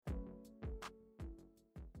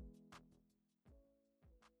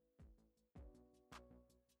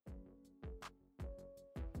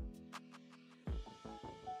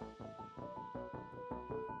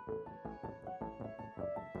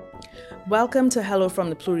Welcome to Hello from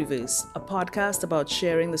the Pluriverse, a podcast about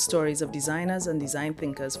sharing the stories of designers and design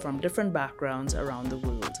thinkers from different backgrounds around the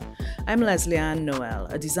world. I'm Leslie Ann Noel,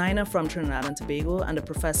 a designer from Trinidad and Tobago and a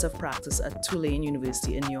professor of practice at Tulane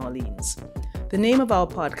University in New Orleans. The name of our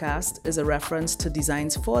podcast is a reference to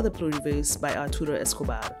Designs for the Pluriverse by Arturo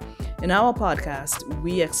Escobar. In our podcast,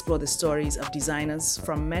 we explore the stories of designers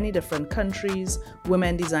from many different countries,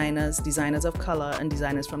 women designers, designers of color, and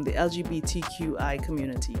designers from the LGBTQI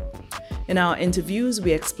community. In our interviews,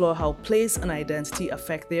 we explore how place and identity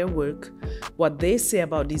affect their work, what they say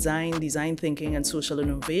about design, design thinking, and social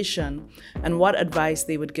innovation, and what advice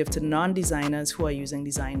they would give to non-designers who are using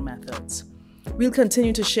design methods. We'll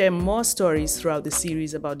continue to share more stories throughout the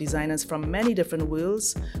series about designers from many different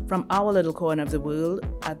worlds, from our little corner of the world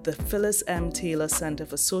at the Phyllis M. Taylor Center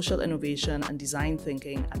for Social Innovation and Design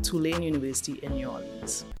Thinking at Tulane University in New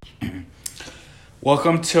Orleans.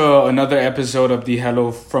 Welcome to another episode of the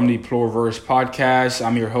Hello from the Pluriverse podcast.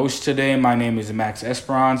 I'm your host today. My name is Max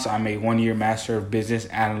Esperance. I'm a one-year Master of Business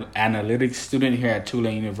Analytics student here at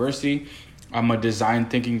Tulane University. I'm a design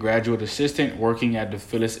thinking graduate assistant working at the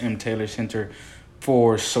Phyllis M. Taylor Center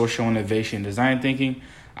for Social Innovation and Design Thinking.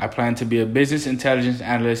 I plan to be a business intelligence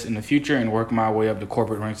analyst in the future and work my way up the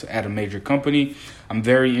corporate ranks at a major company. I'm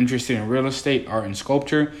very interested in real estate, art, and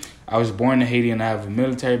sculpture. I was born in Haiti and I have a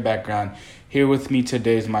military background. Here with me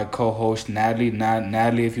today is my co-host, Natalie.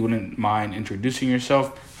 Natalie, if you wouldn't mind introducing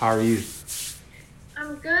yourself, how are you?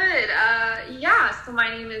 I'm good. So my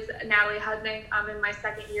name is Natalie Hudnick. I'm in my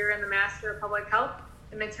second year in the Master of Public Health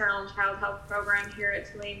and Maternal and Child Health program here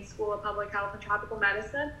at Tulane School of Public Health and Tropical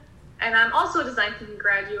Medicine. And I'm also a design thinking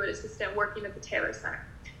graduate assistant working at the Taylor Center.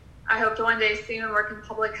 I hope to one day soon work in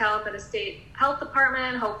public health at a state health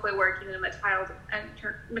department, hopefully working in a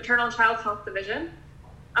maternal and child health division.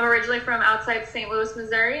 I'm originally from outside St. Louis,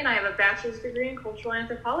 Missouri, and I have a bachelor's degree in cultural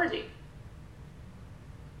anthropology.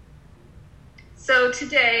 So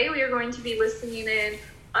today we are going to be listening in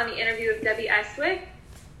on the interview of Debbie Estwick.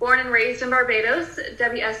 Born and raised in Barbados,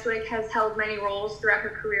 Debbie Estwick has held many roles throughout her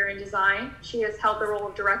career in design. She has held the role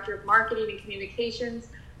of Director of Marketing and Communications,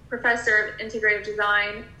 Professor of Integrative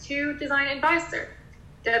Design, to Design Advisor.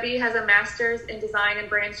 Debbie has a master's in Design and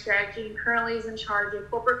Brand Strategy and currently is in charge of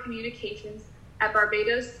Corporate Communications at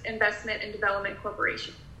Barbados Investment and Development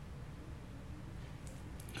Corporation.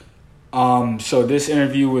 So this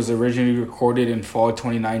interview was originally recorded in fall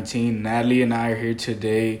 2019. Natalie and I are here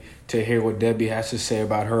today to hear what Debbie has to say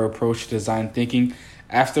about her approach to design thinking.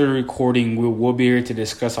 After the recording, we'll be here to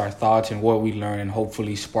discuss our thoughts and what we learned and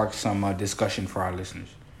hopefully spark some discussion for our listeners.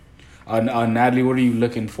 Natalie, what are you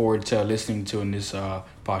looking forward to listening to in this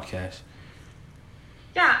podcast?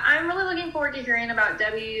 Yeah, I'm really looking forward to hearing about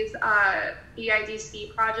Debbie's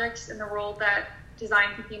BIDC projects and the role that design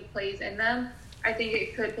thinking plays in them. I think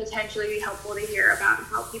it could potentially be helpful to hear about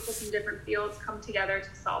how people from different fields come together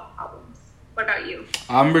to solve problems. What about you?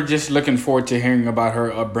 I'm just looking forward to hearing about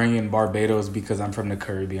her upbringing in Barbados because I'm from the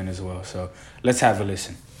Caribbean as well. So let's have a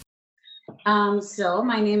listen. So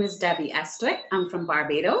my name is Debbie Estwick. I'm from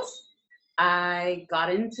Barbados. I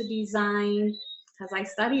got into design because I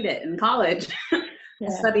studied it in college. I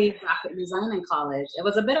studied graphic design in college. It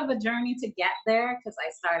was a bit of a journey to get there because I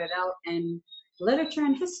started out in literature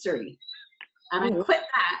and history. And I quit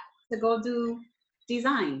that to go do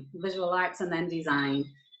design, visual arts, and then design.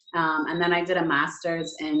 And then I did a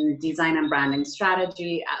master's in design and branding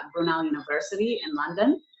strategy at Brunel University in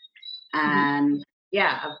London. And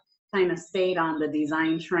I've kind of stayed on the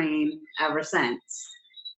design train ever since.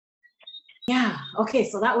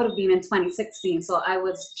 So that would have been in 2016. So I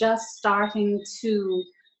was just starting to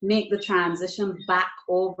make the transition back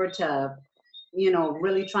over to,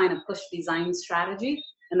 really trying to push design strategy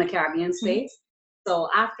in the Caribbean space. So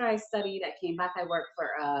after I studied, I came back, I worked for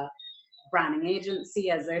a branding agency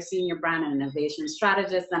as their senior brand and innovation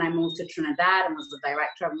strategist. Then I moved to Trinidad and was the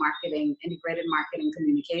director of marketing, integrated marketing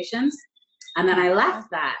communications. And then I left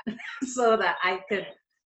that so that I could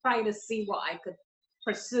try to see what I could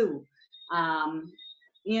pursue,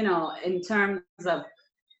 in terms of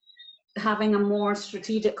having a more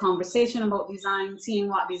strategic conversation about design, seeing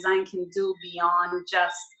what design can do beyond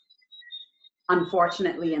just,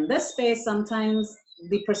 unfortunately, in this space, sometimes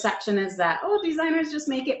the perception is that, designers just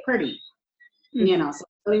make it pretty, So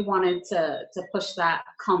I really wanted to push that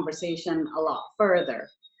conversation a lot further.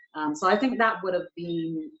 So I think that would have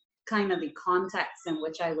been kind of the context in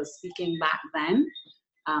which I was speaking back then.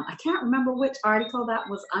 I can't remember which article that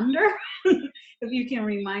was under, if you can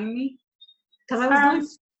remind me, because I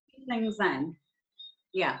was doing things then.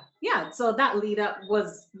 So that lead up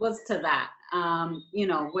was to that,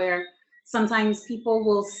 where sometimes people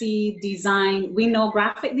will see design. We know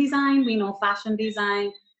graphic design, we know fashion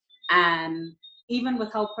design, and even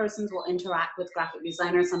with how persons will interact with graphic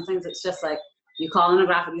designers, sometimes it's just like you call in a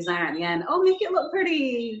graphic designer at the end, oh, make it look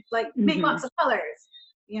pretty, like make lots of colors,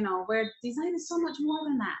 you know, where design is so much more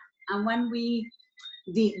than that. And when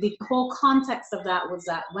the whole context of that was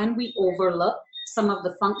that when we overlook some of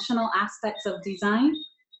the functional aspects of design,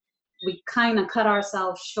 we kind of cut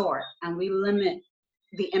ourselves short and we limit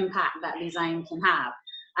the impact that design can have.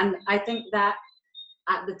 And I think that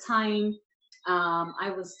at the time,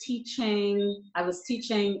 I was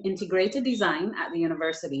teaching integrated design at the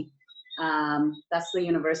university. That's the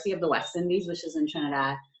University of the West Indies, which is in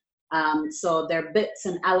Trinidad. So there are bits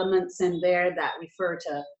and elements in there that refer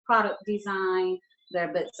to product design. There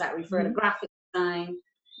are bits that refer to graphic design,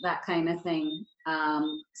 that kind of thing.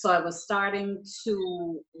 So I was starting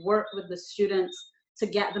to work with the students to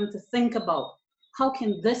get them to think about how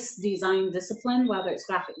can this design discipline, whether it's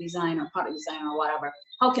graphic design or product design or whatever,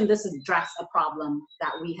 how can this address a problem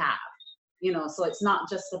that we have? You know, so it's not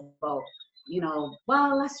just about, you know,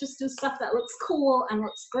 well, let's just do stuff that looks cool and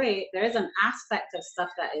looks great. There is an aspect of stuff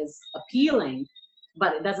that is appealing,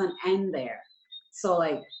 but it doesn't end there. So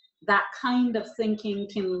like that kind of thinking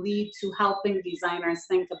can lead to helping designers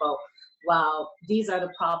think about, well, these are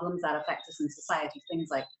the problems that affect us in society. Things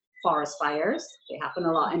like forest fires, they happen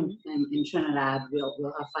a lot in Trinidad.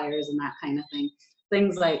 We'll have fires and that kind of thing.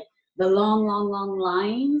 Things like the long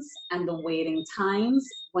lines and the waiting times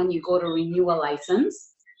when you go to renew a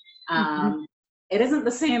license. It isn't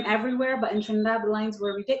the same everywhere, but in Trinidad, the lines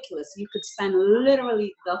were ridiculous. You could spend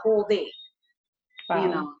literally the whole day, you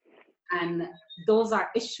know, and those are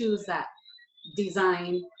issues that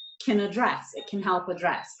design can address. It can help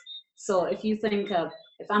address. So if you think of,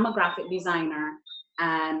 if I'm a graphic designer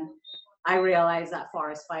and I realize that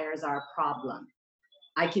forest fires are a problem,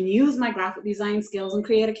 I can use my graphic design skills and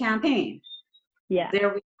create a campaign. Yeah.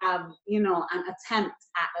 There we have, you know, an attempt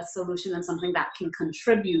at a solution and something that can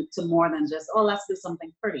contribute to more than just, oh, let's do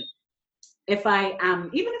something pretty. If I am,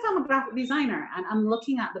 even if I'm a graphic designer and I'm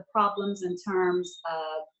looking at the problems in terms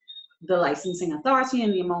of the licensing authority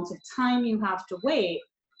and the amount of time you have to wait,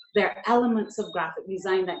 there are elements of graphic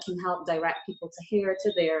design that can help direct people to here,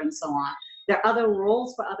 to there, and so on. There are other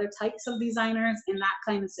roles for other types of designers in that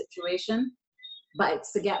kind of situation, but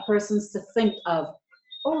it's to get persons to think of,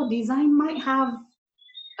 oh, design might have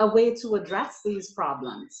a way to address these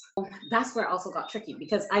problems. That's where it also got tricky,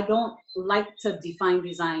 because I don't like to define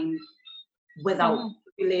design without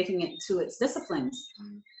relating it to its disciplines.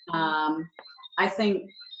 I think,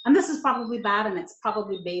 and this is probably bad, and it's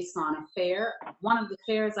probably based on a fair. One of the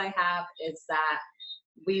fears I have is that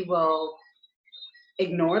we will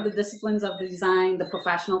ignore the disciplines of design, the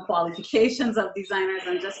professional qualifications of designers,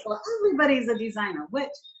 and just go, everybody's a designer, which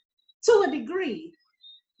to a degree,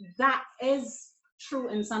 that is true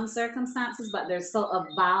in some circumstances, but there's still a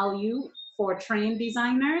value for trained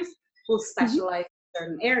designers who specialize in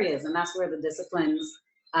certain areas, and that's where the disciplines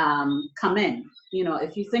come in. You know,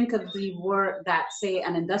 if you think of the work that, say,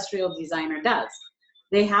 an industrial designer does,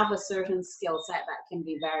 they have a certain skill set that can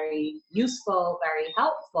be very useful, very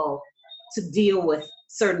helpful to deal with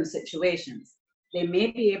certain situations. They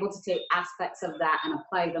may be able to take aspects of that and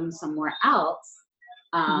apply them somewhere else,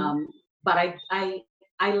 but I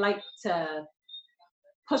like to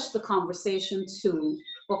push the conversation to,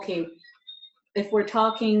 okay, if we're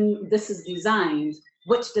talking, this is designed,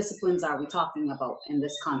 which disciplines are we talking about in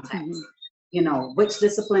this context? You know, which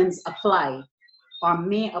disciplines apply or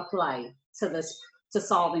may apply to this, to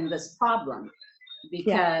solving this problem?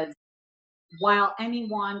 Because while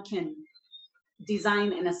anyone can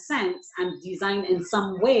design in a sense and design in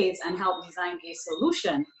some ways and help design a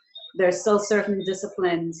solution, there's still certain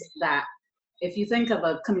disciplines that, if you think of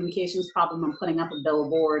a communications problem and putting up a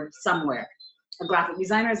billboard somewhere, a graphic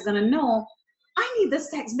designer is going to know, I need this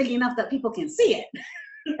text big enough that people can see it.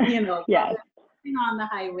 You know, on the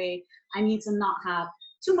highway, I need to not have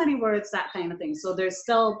too many words, that kind of thing. So there's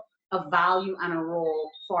still a value and a role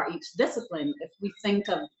for each discipline. If we think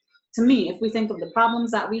of, to me, if we think of the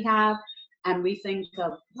problems that we have and we think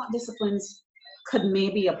of what disciplines could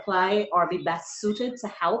maybe apply or be best suited to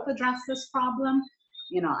help address this problem,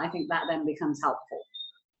 you know, I think that then becomes helpful.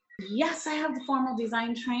 Yes, I have the formal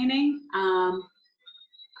design training.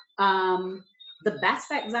 The best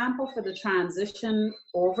example for the transition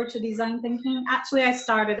over to design thinking, actually, I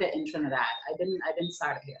started it in Trinidad. I didn't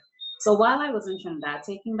start it here. So while I was in Trinidad,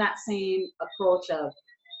 taking that same approach of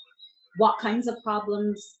what kinds of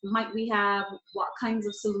problems might we have, what kinds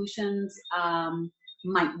of solutions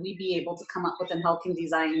might we be able to come up with, and how can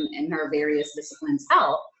design in her various disciplines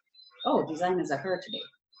help? Oh, design is a her today.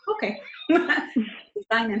 okay,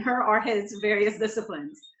 design in her or his various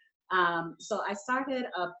disciplines. So I started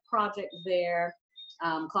a project there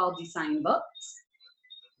called Design Books,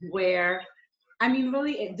 where, I mean,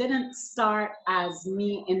 really, it didn't start as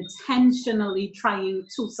me intentionally trying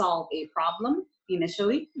to solve a problem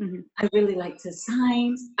initially. I really liked his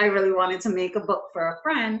signs. I really wanted to make a book for a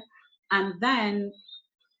friend. And then,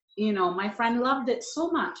 you know, my friend loved it so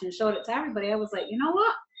much and showed it to everybody. I was like, you know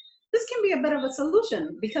what? This can be a bit of a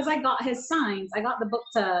solution, because I got his signs. I got the book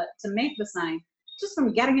to make the sign just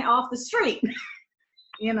from getting it off the street,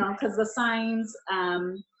 you know, because the signs,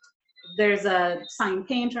 there's a sign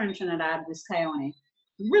painter in Trinidad, Bruce Cayone.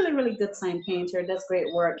 Really, really good sign painter, does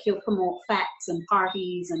great work. He'll promote fets and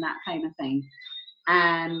parties and that kind of thing.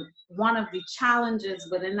 And one of the challenges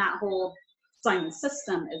within that whole sign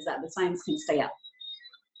system is that the signs can stay up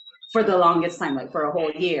for the longest time, like for a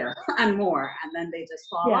whole year and more, and then they just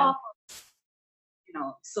fall off. You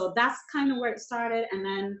know, so that's kind of where it started. And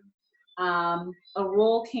then a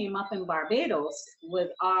role came up in Barbados with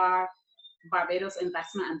our Barbados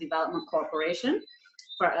Investment and Development Corporation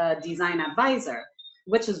for a design advisor,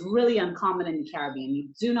 which is really uncommon in the Caribbean. You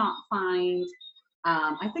do not find,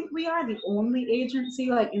 I think we are the only agency,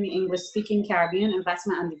 like in the English-speaking Caribbean,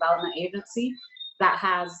 investment and development agency, that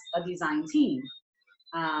has a design team.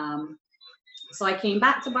 So I came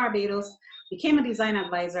back to Barbados, became a design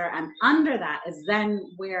advisor, and under that is then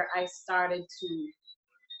where I started to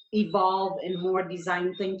evolve in more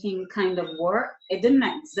design thinking kind of work. It didn't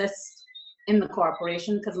exist in the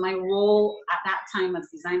corporation because my role at that time as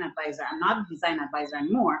design advisor, I'm not a design advisor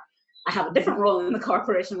anymore. I have a different role in the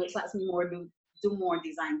corporation, which lets me do more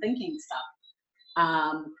design thinking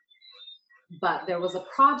stuff. But there was a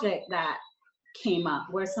project that came up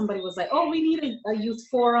where somebody was like, oh, we need a youth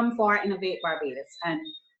forum for Innovate Barbados. And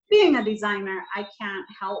being a designer, I can't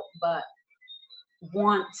help but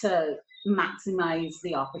want to maximize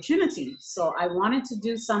the opportunity. So I wanted to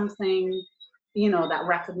do something, you know, that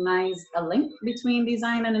recognized a link between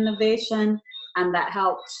design and innovation, and that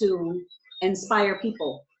helped to inspire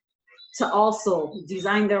people to also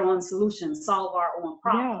design their own solutions, solve our own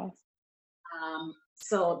problems.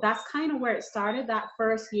 So that's kind of where it started. That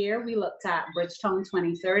first year, we looked at Bridgetown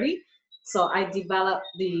 2030. So I developed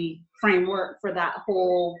the framework for that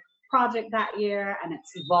whole project that year, and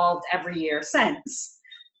it's evolved every year since.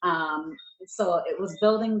 So it was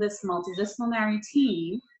building this multidisciplinary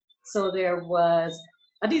team. So there was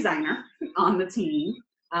a designer on the team.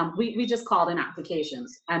 We just called in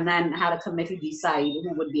applications and then had a committee decide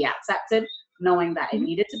who would be accepted, knowing that it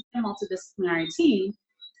needed to be a multidisciplinary team.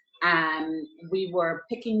 And we were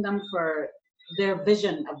picking them for their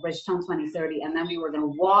vision of Bridgetown 2030. And then we were going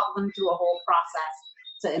to walk them through a whole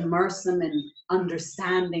process to immerse them in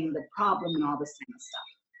understanding the problem and all this kind of stuff.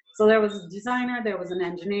 So there was a designer, there was an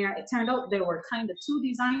engineer. It turned out there were kind of two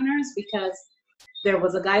designers, because there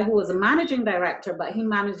was a guy who was a managing director, but he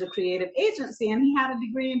managed a creative agency and he had a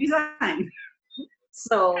degree in design.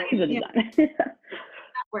 So that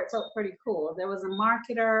worked out pretty cool. There was a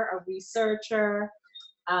marketer, a researcher,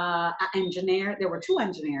 an engineer. There were two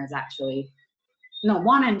engineers, actually. No,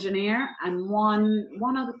 one engineer and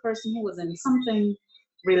one other person who was in something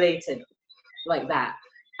related like that.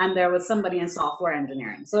 And there was somebody in software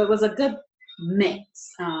engineering. So it was a good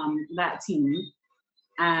mix, that team.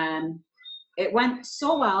 And it went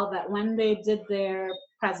so well that when they did their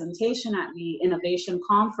presentation at the innovation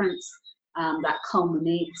conference that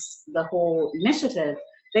culminates the whole initiative,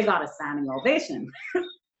 they got a standing ovation.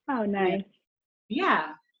 Oh, nice. Yeah,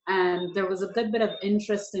 and there was a good bit of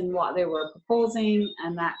interest in what they were proposing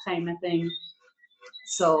and that kind of thing.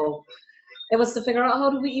 So it was to figure out, how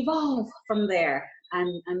do we evolve from there?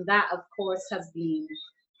 And that, of course, has been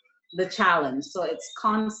the challenge. So it's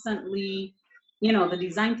constantly, you know, the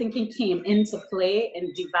design thinking came into play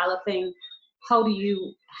in developing how do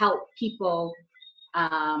you help people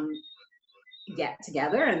get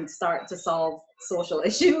together and start to solve social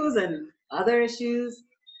issues and other issues.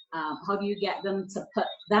 How do you get them to put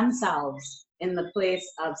themselves in the place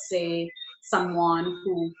of, say, someone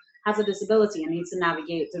who has a disability and needs to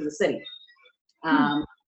navigate through the city?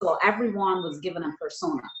 So everyone was given a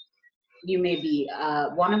persona. You may be,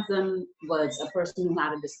 one of them was a person who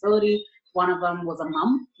had a disability. One of them was a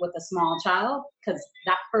mom with a small child, because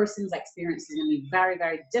that person's experience is going to be very,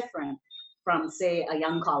 very different from, say, a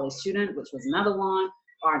young college student, which was another one,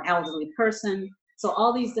 or an elderly person. So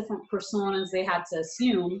all these different personas they had to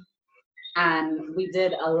assume. And we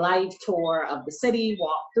did a live tour of the city,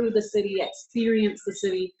 walked through the city, experienced the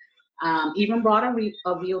city, even brought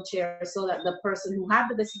a wheelchair so that the person who had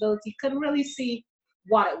the disability could really see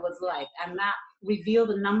what it was like. And that revealed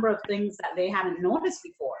a number of things that they hadn't noticed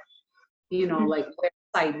before. You know, like where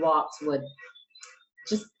sidewalks would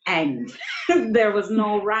just end. There was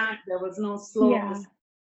no ramp, there was no slope. Yeah.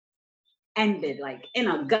 Ended like in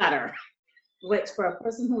a gutter, which for a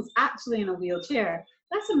person who's actually in a wheelchair,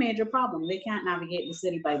 that's a major problem. They can't navigate the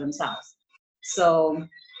city by themselves. So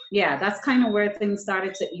yeah, that's kind of where things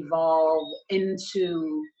started to evolve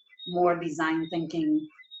into more design thinking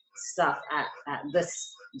stuff at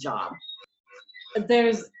this job.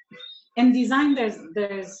 In design,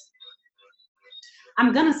 there's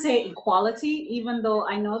I'm gonna say equality, even though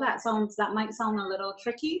I know that might sound a little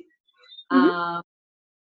tricky.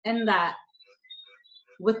 In that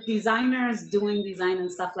with designers doing design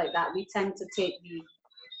and stuff like that, we tend to take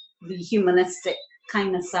the humanistic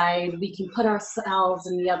kind of side. We can put ourselves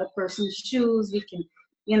in the other person's shoes. We can,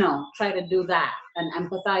 you know, try to do that and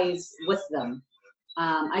empathize with them.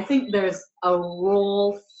 I think there's a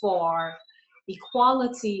role for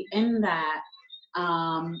equality in that.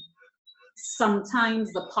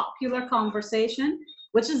 Sometimes the popular conversation,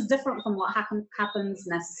 which is different from what happens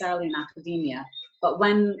necessarily in academia, but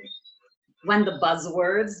when the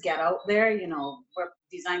buzzwords get out there, you know, where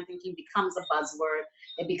design thinking becomes a buzzword,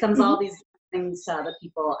 it becomes all these things to other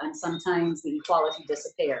people, and sometimes the equality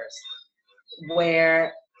disappears,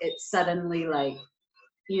 where it's suddenly like,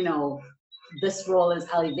 you know, this role is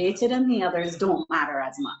elevated and the others don't matter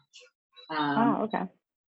as much. Okay.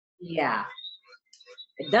 Yeah.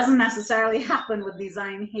 It doesn't necessarily happen with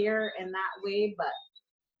design here in that way, but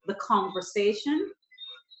the conversation,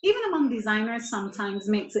 even among designers, sometimes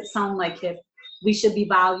makes it sound like if we should be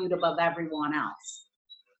valued above everyone else,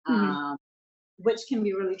 which can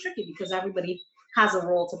be really tricky because everybody has a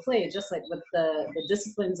role to play. Just like with the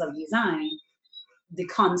disciplines of design, the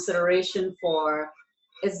consideration for,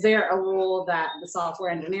 is there a role that the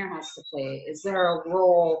software engineer has to play? Is there a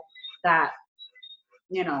role that,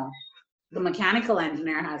 you know, the mechanical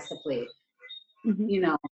engineer has to play? You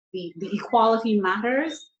know, the equality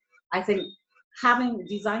matters. I think having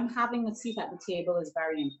a seat at the table is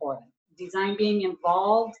very important. Design being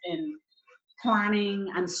involved in planning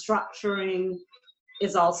and structuring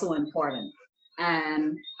is also important.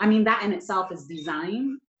 And I mean, that in itself is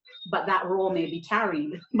design, but that role may be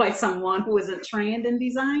carried by someone who isn't trained in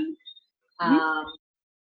design.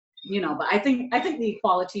 You know, but I think the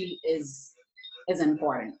equality is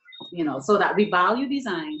important, you know, so that we value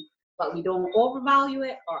design, but we don't overvalue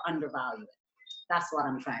it or undervalue it. That's what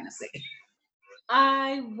I'm trying to say.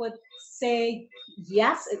 I would say,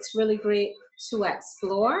 yes, it's really great to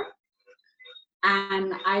explore.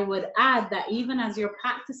 And I would add that even as you're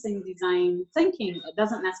practicing design thinking, it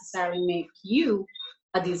doesn't necessarily make you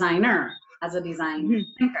a designer as a design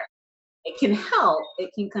thinker. It can help,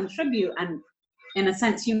 it can contribute, and in a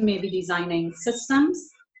sense, you may be designing systems,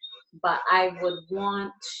 but I would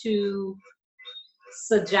want to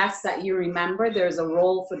suggest that you remember there's a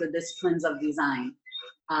role for the disciplines of design.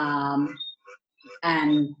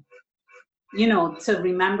 And, you know, to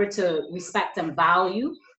remember to respect and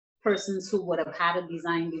value persons who would have had a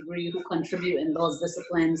design degree, who contribute in those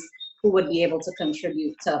disciplines, who would be able to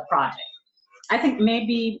contribute to a project. I think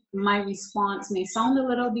maybe my response may sound a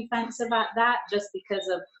little defensive at that, just because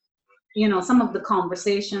of, you know, some of the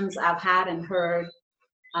conversations I've had and heard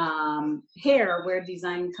here where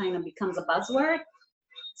design kind of becomes a buzzword.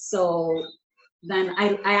 So then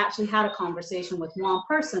I actually had a conversation with one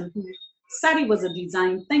person who said he was a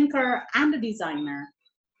design thinker and a designer,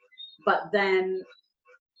 but then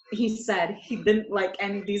he said he didn't like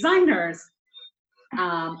any designers,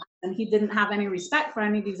 and he didn't have any respect for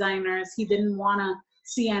any designers. He didn't want to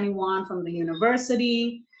see anyone from the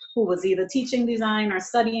university who was either teaching design or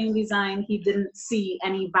studying design. He didn't see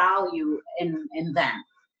any value in them.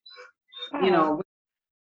 You know,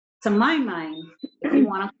 to my mind, if you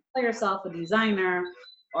want to call yourself a designer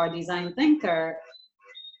or a design thinker,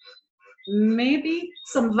 maybe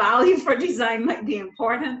some value for design might be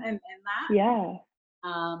important in that. Yeah.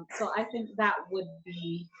 So I think that would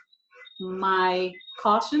be my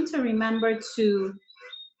caution, to remember to,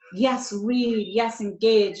 yes, read, yes,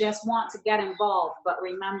 engage, yes, want to get involved, but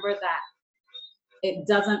remember that it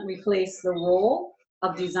doesn't replace the role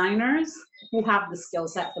of designers who have the skill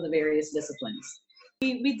set for the various disciplines.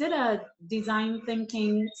 We did a design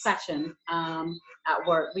thinking session at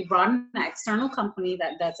work. We brought in an external company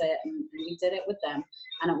that does it, and we did it with them,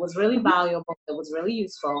 and it was really valuable. It was really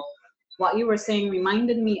useful. What you were saying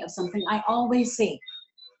reminded me of something I always say.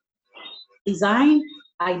 Design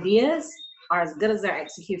ideas are as good as their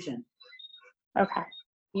execution. Okay.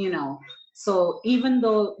 You know, so even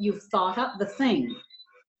though you've thought up the thing,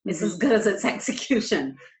 it's as good as its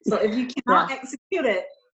execution. So if you cannot execute it,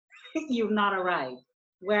 you've not arrived.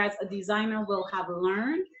 Whereas a designer will have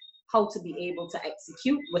learned how to be able to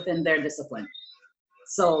execute within their discipline.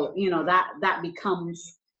 So, that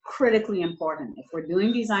becomes critically important. If we're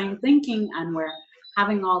doing design thinking and we're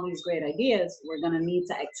having all these great ideas, we're going to need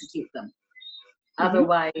to execute them.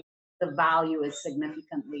 Otherwise, the value is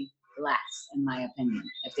significantly less, in my opinion,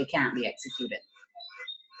 if they can't be executed.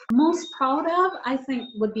 Most proud of, I think,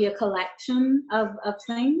 would be a collection of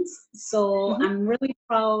things. So I'm really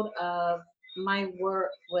proud of my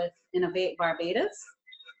work with Innovate Barbados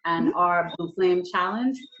and our Blue Flame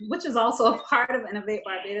Challenge, which is also a part of Innovate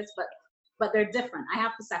Barbados, but they're different. I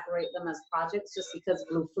have to separate them as projects just because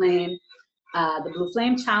Blue Flame, the Blue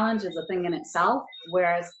Flame Challenge is a thing in itself,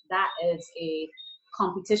 whereas that is a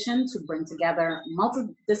competition to bring together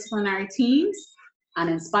multidisciplinary teams and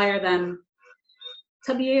inspire them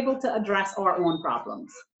to be able to address our own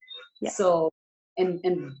problems. Yeah. So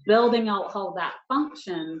in building out how that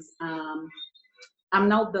functions, I'm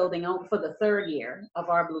now building out for the third year of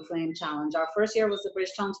our Blue Flame Challenge. Our first year was the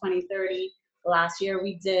Bridgetown 2030. Last year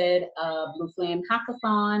we did a Blue Flame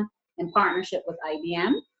Hackathon in partnership with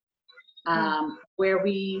IBM, where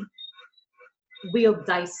we'll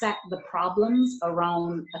dissect the problems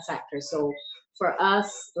around a sector. So for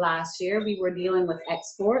us last year, we were dealing with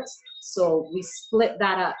exports. So we split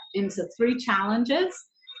that up into 3 challenges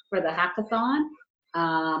for the hackathon.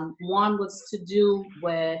 One was to do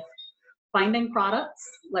with finding products,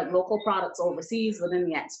 like local products overseas within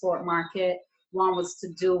the export market. One was to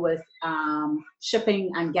do with shipping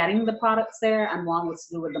and getting the products there, and one was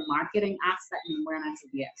to do with the marketing aspect and awareness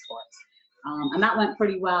of the exports. And that went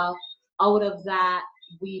pretty well. Out of that,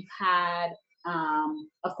 we've had,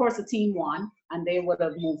 of course, a team won, and they would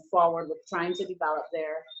have moved forward with trying to develop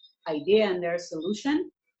their idea and their solution.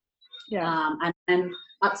 Yeah. And then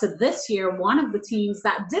up to this year, one of the teams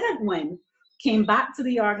that didn't win came back to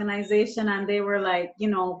the organization, and they were like,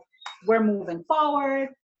 we're moving forward.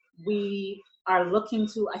 We are looking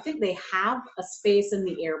to, I think they have a space in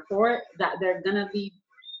the airport that they're going to be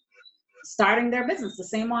starting their business, the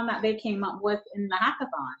same one that they came up with in the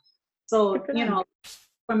hackathon. So,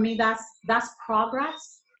 for me, that's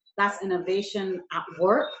progress. That's innovation at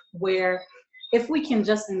work, where if we can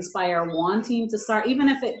just inspire one team to start, even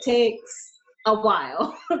if it takes a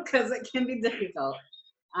while, because it can be difficult,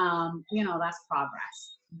 that's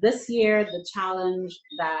progress. This year, the challenge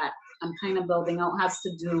that I'm kind of building out has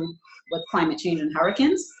to do with climate change and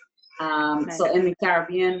hurricanes. So in the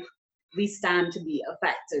Caribbean, we stand to be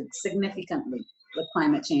affected significantly with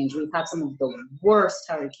climate change. We've had some of the worst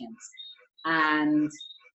hurricanes, and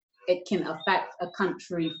it can affect a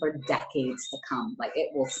country for decades to come. Like, it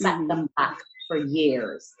will set them back for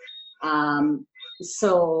years.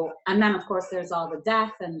 So, and then of course there's all the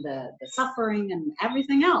death and the suffering and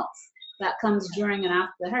everything else that comes during and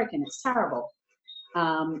after the hurricane. It's terrible.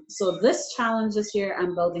 So this challenge this year,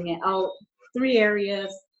 I'm building it out 3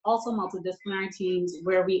 areas, also multidisciplinary teams,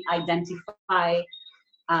 where we identify,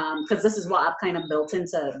 because this is what I've kind of built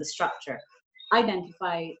into the structure,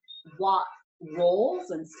 identify what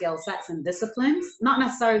roles and skill sets and disciplines, not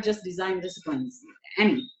necessarily just design disciplines,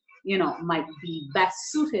 any, might be best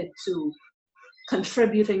suited to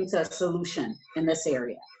contributing to a solution in this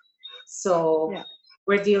area. So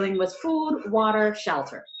we're dealing with food, water,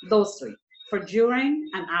 shelter, those 3, for during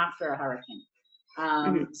and after a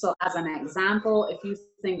hurricane. So as an example, if you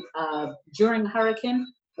think during a hurricane,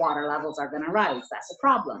 water levels are going to rise. That's a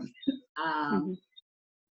problem.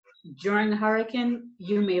 During a hurricane,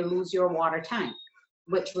 you may lose your water tank,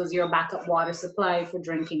 which was your backup water supply for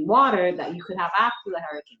drinking water that you could have after the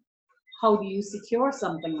hurricane. How do you secure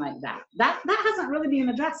something like that? That hasn't really been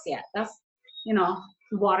addressed yet. That's,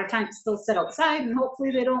 water tanks still sit outside, and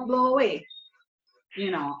hopefully they don't blow away.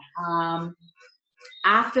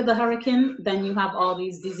 After the hurricane, then you have all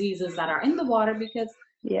these diseases that are in the water because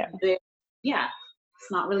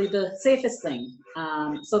it's not really the safest thing.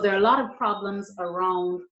 So there are a lot of problems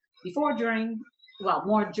around more during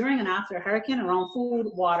and after a hurricane, around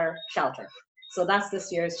food, water, shelter. So that's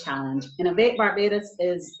this year's challenge. Innovate Barbados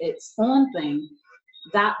is its own thing.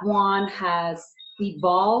 That one has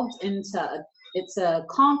evolved into it's a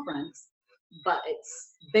conference, but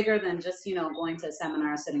it's bigger than just, going to a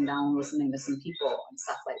seminar, sitting down, listening to some people and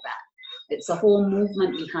stuff like that. It's a whole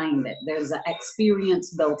movement behind it. There's an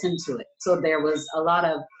experience built into it. So there was a lot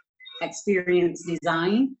of experience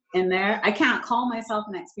design in there. I can't call myself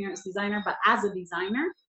an experienced designer, but as a designer,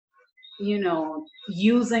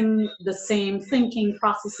 using the same thinking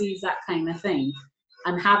processes, that kind of thing,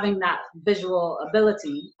 and having that visual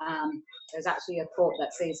ability. There's actually a quote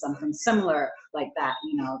that says something similar like that,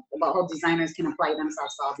 about how designers can apply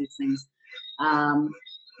themselves to all these things.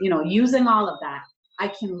 using all of that, I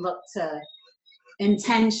can look to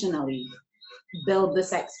intentionally build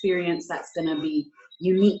this experience that's going to be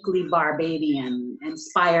uniquely Barbadian,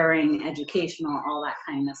 inspiring, educational, all that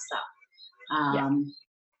kind of stuff.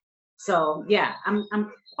 So yeah,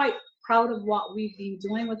 I'm quite proud of what we've been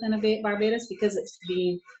doing with Innovate Barbados, because it's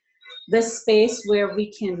been this space where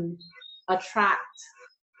we can attract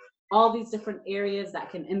all these different areas that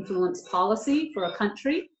can influence policy for a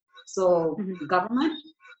country. So government,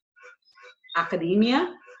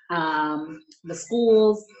 academia, the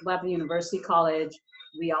schools, Weber University College.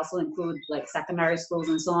 We also include like secondary schools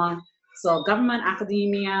and so on. So government,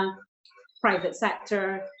 academia, private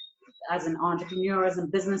sector, as in entrepreneurs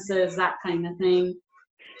and businesses, that kind of thing.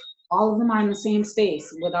 All of them are in the same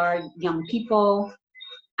space with our young people,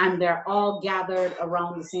 and they're all gathered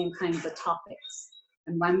around the same kinds of topics.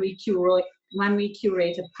 And when we curate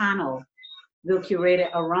a panel, we'll curate it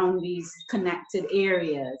around these connected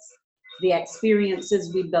areas. The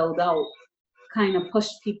experiences we build out kind of push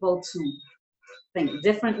people to think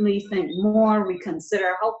differently, think more,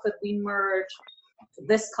 reconsider how could we merge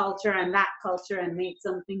this culture and that culture and make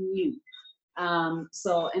something new.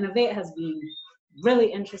 So Innovate has been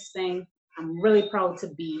really interesting. I'm really proud to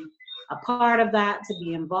be a part of that, to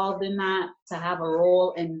be involved in that, to have a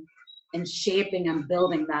role in shaping and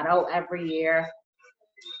building that out every year.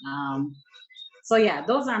 So yeah,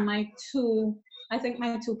 those are my two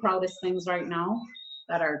proudest things right now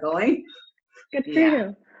that are going. Good for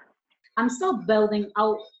you. I'm still building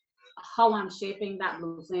out how I'm shaping that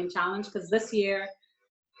Blue Flame Challenge, because next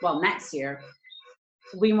year,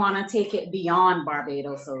 we want to take it beyond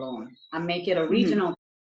Barbados alone and make it a regional,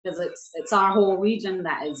 because it's our whole region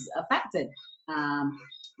that is affected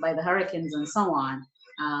by the hurricanes and so on.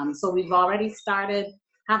 So we've already started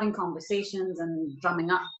having conversations and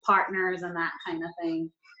drumming up partners and that kind of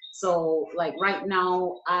thing. So like right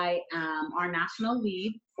now, I am our national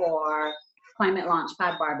lead for Climate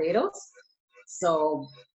Launchpad Barbados. So,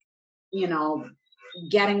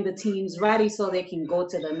 getting the teams ready so they can go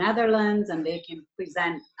to the Netherlands and they can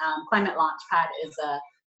present. Climate Launchpad is a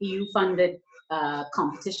EU-funded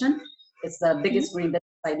competition. It's the biggest green business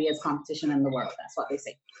ideas competition in the world. That's what they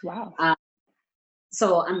say. Wow.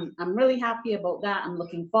 So I'm really happy about that. I'm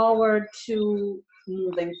looking forward to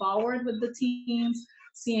moving forward with the teams,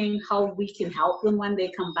 seeing how we can help them when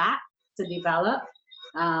they come back to develop.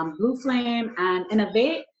 Blue Flame and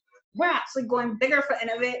Innovate, we're actually going bigger for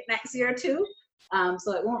Innovate next year too.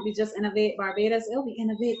 So it won't be just Innovate Barbados, it'll be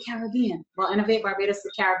Innovate Caribbean. Well, Innovate Barbados,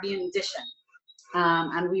 the Caribbean edition.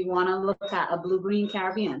 And we want to look at a blue-green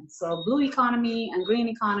Caribbean. So blue economy and green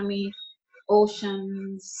economy,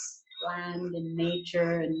 oceans, land and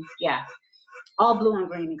nature, and yeah, all blue and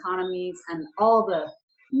green economies, and all the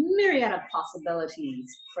myriad of possibilities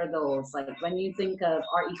for those. Like when you think of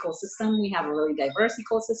our ecosystem, we have a really diverse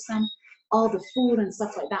ecosystem, all the food and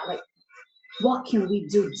stuff like that. Like, what can we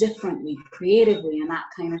do differently, creatively, and that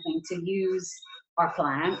kind of thing to use our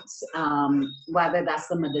plants, whether that's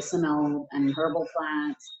the medicinal and herbal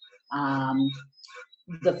plants,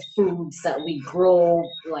 the foods that we grow,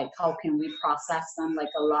 like how can we process them? Like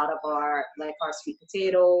a lot of our sweet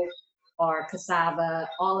potato, our cassava,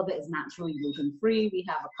 all of it is naturally gluten-free. We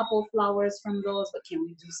have a couple flours from those, but can we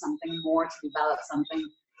do something more to develop something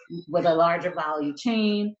with a larger value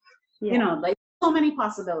chain? Yeah. Like so many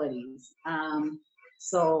possibilities.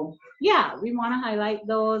 So yeah, we want to highlight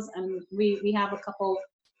those, and we have a couple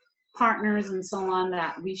partners and so on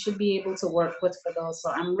that we should be able to work with for those. So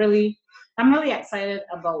I'm really excited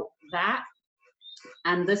about that.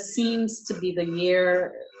 And this seems to be the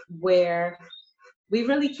year where we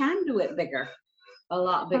really can do it bigger, a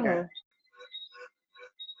lot bigger.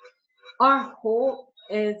 Our hope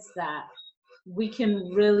is that we can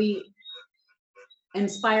really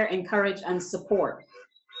inspire, encourage, and support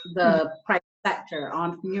the private sector,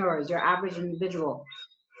 entrepreneurs, your average individual,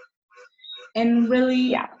 and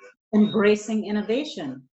really embracing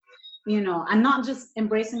innovation, and not just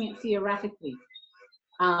embracing it theoretically.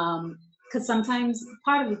 Because sometimes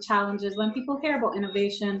part of the challenge is when people hear about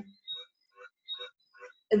innovation,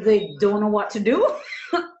 they don't know what to do,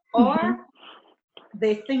 or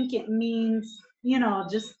they think it means,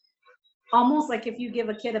 just almost like if you give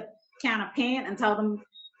a kid a can of paint and tell them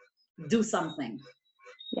do something,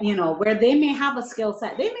 where they may have a skill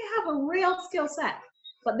set, they may have a real skill set,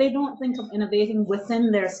 but they don't think of innovating within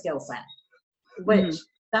their skill set, which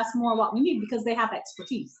that's more what we need, because they have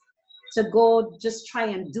expertise to go just try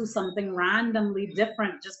and do something randomly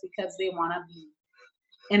different just because they want to be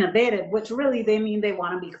innovative, which really they mean they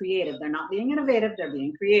want to be creative. They're not being innovative, they're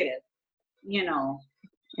being creative.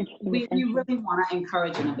 We really want to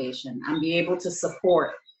encourage innovation and be able to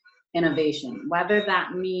support innovation, whether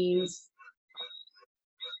that means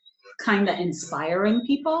kind of inspiring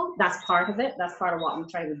people. That's part of it. That's part of what we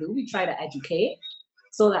try to do. We try to educate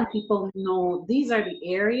so that people know these are the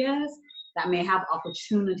areas that may have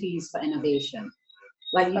opportunities for innovation.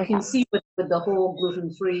 Like you can see with the whole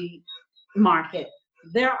gluten-free market,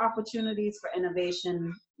 there are opportunities for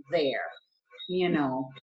innovation there, you know.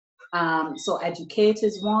 So educate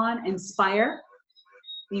is one, inspire.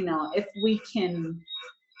 You know, if we can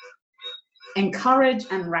encourage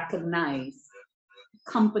and recognize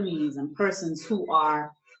companies and persons who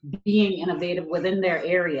are being innovative within their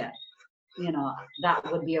area, you know, that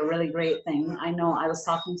would be a really great thing. I know I was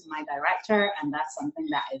talking to my director, and that's something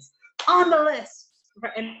that is on the list for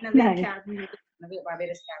Innovate Caribbean, Innovate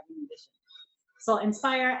Barbados Caribbean Edition. So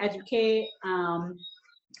inspire, educate,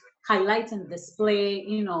 highlight and display,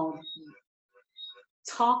 you know,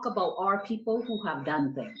 talk about our people who have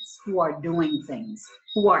done things, who are doing things,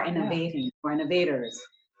 who are innovating, who are innovators,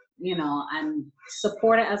 you know, and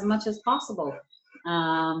support it as much as possible.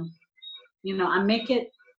 You know, and make it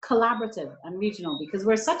collaborative and regional, because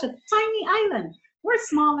we're such a tiny island. We're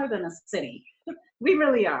smaller than a city. We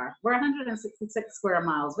really are. We're 166 square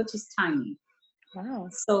miles, which is tiny. Wow.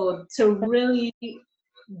 So to really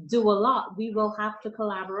do a lot, we will have to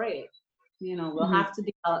collaborate. You know, we'll have to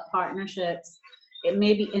develop partnerships. It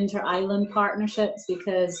may be inter-island partnerships,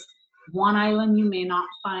 because one island you may not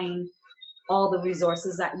find all the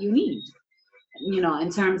resources that you need, you know,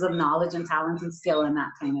 in terms of knowledge and talent and skill and that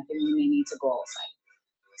kind of thing. You may need to go outside.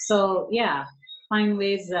 So yeah, find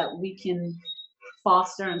ways that we can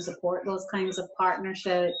foster and support those kinds of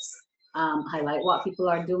partnerships, highlight what people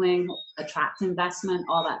are doing, attract investment,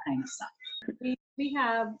 all that kind of stuff. We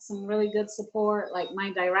have some really good support, like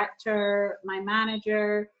my director, my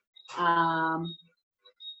manager,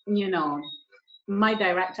 you know, my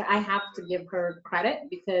director, I have to give her credit,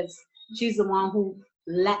 because she's the one who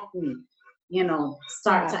let me, you know,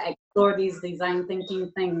 start to explore these design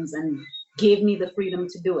thinking things and gave me the freedom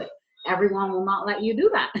to do it. Everyone will not let you do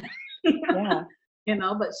that. You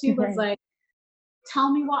know, but she was like,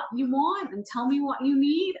 tell me what you want and tell me what you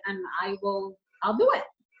need, and I'll do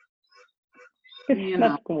it. You know?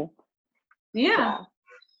 That's cool. Yeah.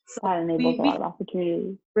 So that enables a lot of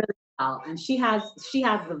opportunities. Really well. And she has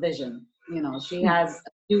the vision, you know, she has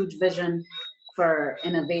a huge vision for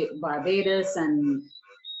Innovate Barbados and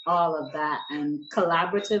all of that. And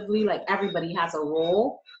collaboratively, like, everybody has a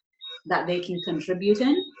role that they can contribute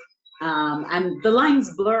in. And the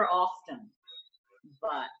lines blur often,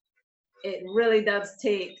 but it really does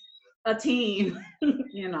take a team,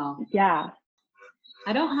 you know. Yeah.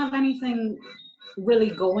 I don't have anything really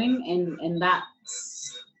going in that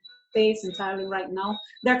space entirely right now.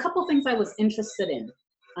 There are a couple things I was interested in.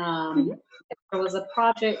 There was a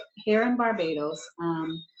project here in Barbados.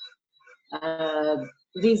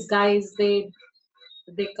 These guys, they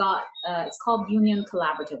got, it's called Union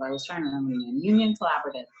Collaborative. I was trying to remember the name. Union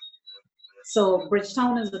Collaborative. So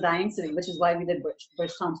Bridgetown is a dying city, which is why we did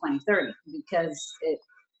Bridgetown 2030, because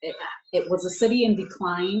it was a city in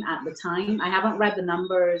decline at the time. I haven't read the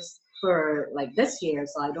numbers for like this year,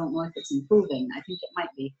 so I don't know if it's improving. I think it might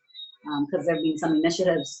be, because there have been some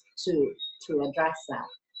initiatives to address that.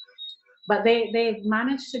 But they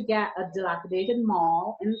managed to get a dilapidated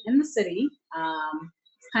mall in the city.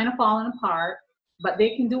 It's kind of falling apart, but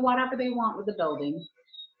they can do whatever they want with the building.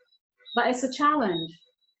 But it's a challenge,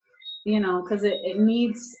 you know, because it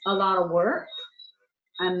needs a lot of work.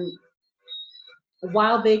 And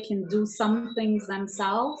while they can do some things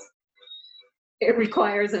themselves, it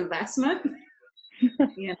requires investment,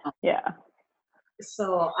 you know. Yeah.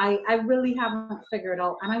 So I really haven't figured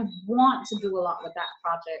out, and I want to do a lot with that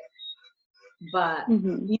project, but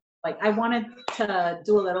you know, like, I wanted to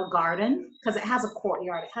do a little garden, because it has a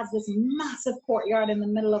courtyard. It has this massive courtyard in the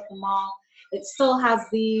middle of the mall. It still has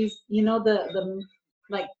these, you know, the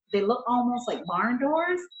like, they look almost like barn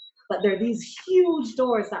doors, but they're these huge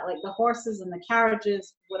doors that, like, the horses and the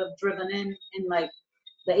carriages would have driven in like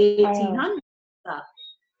the 1800s stuff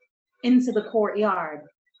into the courtyard.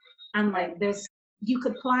 And like, you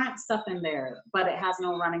could plant stuff in there, but it has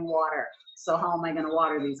no running water. So how am I going to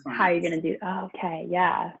water these plants? How are you going to do? Oh, okay,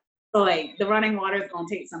 yeah. So like, the running water is going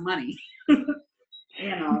to take some money,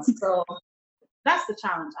 you know. So that's the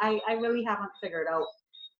challenge. I really haven't figured out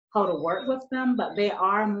how to work with them, but they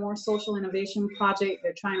are more social innovation project.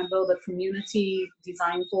 They're trying to build a community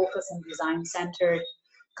design focus and design centered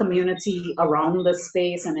community around the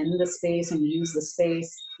space and in the space, and use the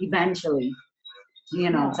space eventually, you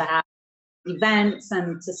know, to have events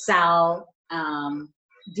and to sell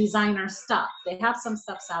designer stuff. They have some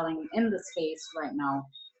stuff selling in the space right now,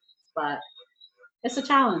 but it's a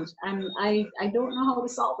challenge, and I don't know how to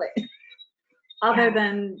solve it other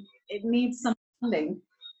than it needs some funding.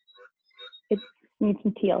 It needs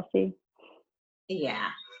some TLC. Yeah.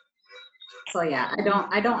 So yeah,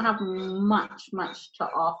 I don't have much to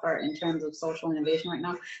offer in terms of social innovation right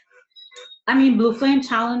now. I mean, Blue Flame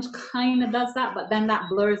Challenge kind of does that, but then that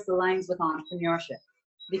blurs the lines with entrepreneurship,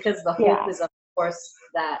 because the hope is, of course,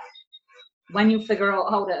 that when you figure out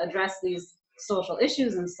how to address these social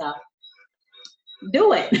issues and stuff,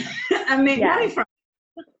 do it and make money from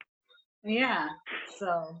it. Yeah.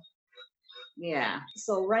 So yeah.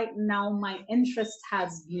 So right now my interest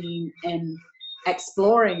has been in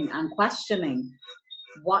exploring and questioning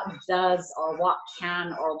what does or what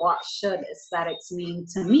can or what should aesthetics mean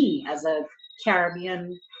to me as a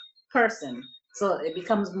Caribbean person. So it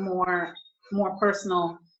becomes more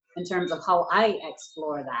personal in terms of how I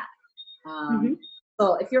explore that.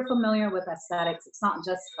 So if you're familiar with aesthetics, it's not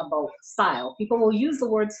just about style. People will use the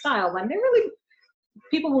word style when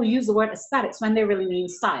people will use the word aesthetics when they really mean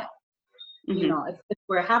style. You know, if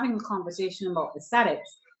we're having a conversation about aesthetics,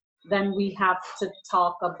 then we have to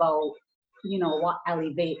talk about, you know, what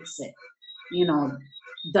elevates it. You know,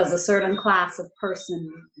 does a certain class of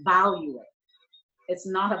person value it? It's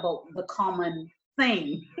not about the common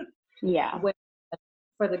thing. Yeah.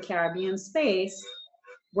 For the Caribbean space,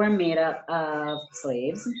 we're made up of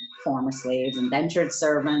slaves, former slaves, indentured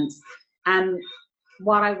servants, and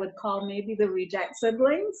what I would call maybe the reject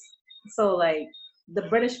siblings. So like the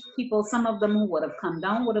British people, some of them who would have come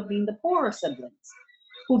down would have been the poorer siblings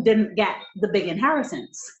who didn't get the big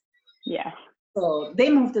inheritance. Yeah. So they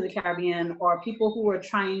moved to the Caribbean, or people who were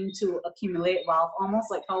trying to accumulate wealth, almost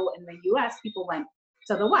like how in the US people went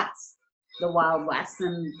to the West, the Wild West,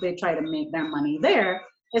 and they try to make their money there.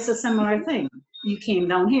 It's a similar thing. You came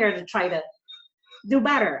down here to try to do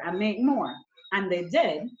better and make more, and they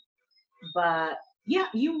did. But yeah,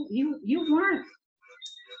 you weren't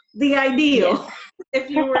the ideal if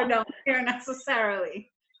you were down here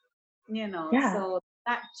necessarily, you know. So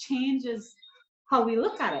that changes how we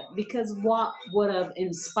look at it, because what would have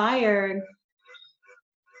inspired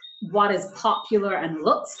what is popular and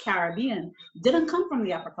looks Caribbean didn't come from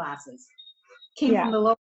the upper classes, came from the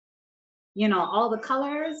lower. You know, all the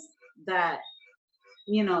colors that,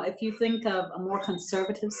 you know, if you think of a more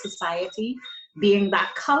conservative society, being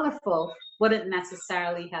that colorful wouldn't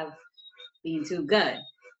necessarily have been too good.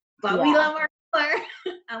 But we love our color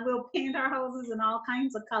and we'll paint our houses in all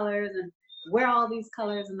kinds of colors and wear all these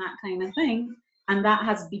colors and that kind of thing. And that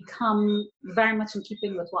has become very much in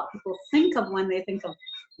keeping with what people think of when they think of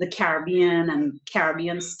the Caribbean and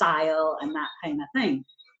Caribbean style and that kind of thing.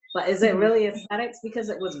 But is it really aesthetics? Because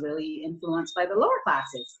it was really influenced by the lower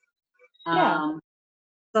classes.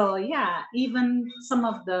 So yeah, even some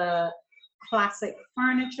of the classic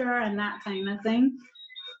furniture and that kind of thing,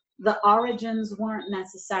 the origins weren't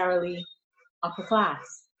necessarily upper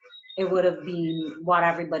class. It would have been what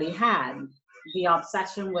everybody had. The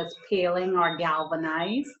obsession was paling or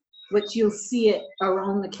galvanized, which you'll see it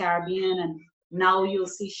around the Caribbean, and now you'll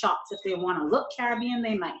see shops, if they want to look Caribbean,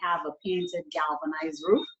 they might have a painted galvanized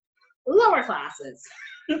roof. Lower classes,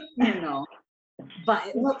 you know, but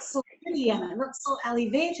it looks so pretty and it looks so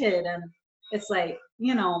elevated, and it's like,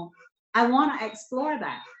 you know, I want to explore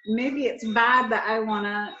that. Maybe it's bad that I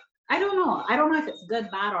don't know if it's good,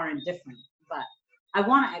 bad, or indifferent, but I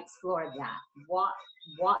want to explore that.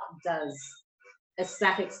 What does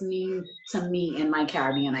aesthetics mean to me in my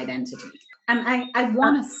Caribbean identity? And I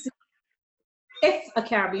want to see if a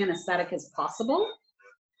Caribbean aesthetic is possible.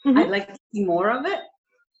 I'd like to see more of it.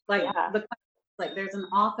 Like there's an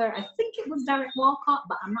author, I think it was Derek Walcott,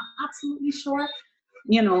 but I'm not absolutely sure,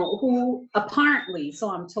 you know, who apparently, so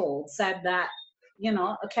I'm told, said that, you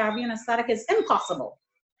know, a Caribbean aesthetic is impossible.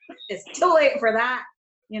 It's too late for that,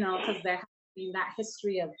 you know, because there has been that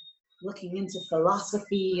history of looking into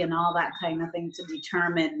philosophy and all that kind of thing to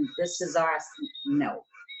determine this is ours. No,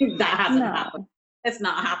 that hasn't happened. It's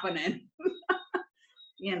not happening.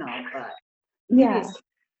 You know, but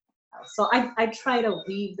so I try to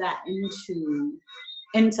weave that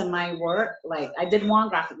into my work. Like I did one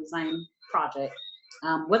graphic design project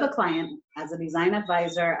with a client as a design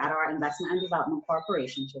advisor at our investment and development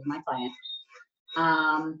corporation. She was my client.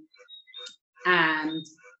 And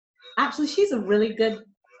actually she's a really good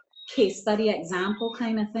case study example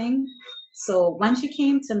kind of thing. So when she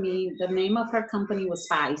came to me, the name of her company was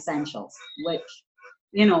Spa Essentials, which,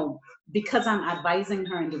 you know, because I'm advising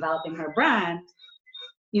her and developing her brand,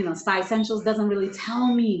 you know, Spa Essentials doesn't really tell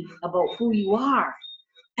me about who you are.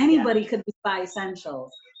 Anybody could be Spa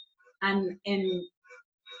Essentials. And in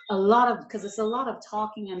a lot of, because it's a lot of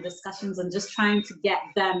talking and discussions and just trying to get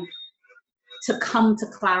them to come to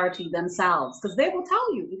clarity themselves, because they will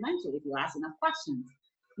tell you eventually if you ask enough questions.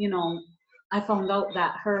 You know, I found out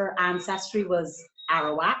that her ancestry was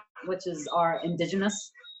Arawak, which is our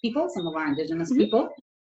indigenous people, some of our indigenous people.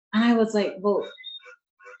 And I was like, well,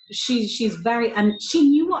 she's very, and she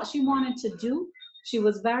knew what she wanted to do. She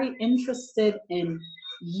was very interested in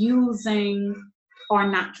using our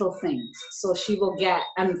natural things. So she will get,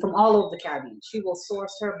 and from all over the Caribbean, she will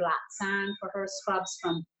source her black sand for her scrubs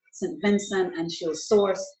from St. Vincent, and she'll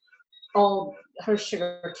source all her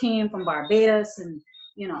sugar cane from Barbados, and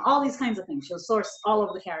you know, all these kinds of things. She'll source all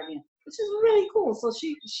over the Caribbean, which is really cool. So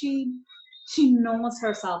she knows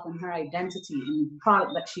herself and her identity in the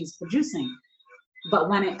product that she's producing. But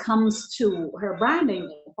when it comes to her branding,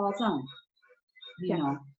 it falls down, you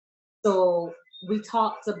know. So we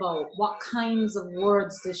talked about what kinds of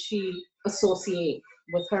words does she associate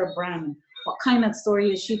with her brand? What kind of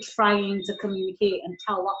story is she trying to communicate and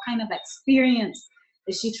tell? What kind of experience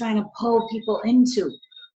is she trying to pull people into?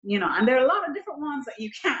 You know, and there are a lot of different ones that you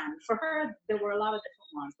can. For her, there were a lot of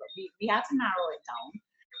different ones, but we had to narrow it down.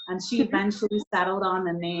 And she eventually settled on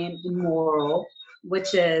the name Imoro,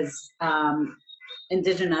 which is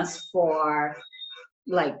indigenous for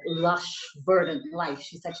like lush, verdant life.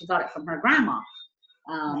 She said she got it from her grandma,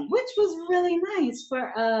 which was really nice for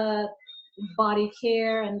a body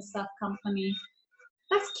care and stuff company.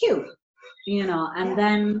 That's cute, you know. And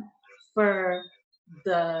then for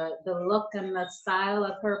the look and the style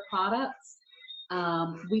of her products,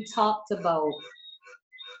 we talked about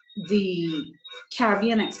the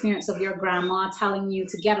Caribbean experience of your grandma telling you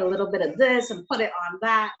to get a little bit of this and put it on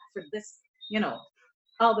that for this, you know,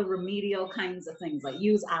 all the remedial kinds of things, like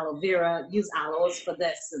use aloe vera, use aloes for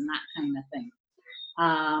this and that kind of thing.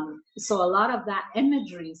 So a lot of that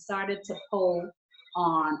imagery started to pull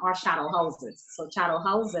on our shadow houses. So shadow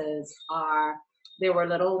houses they were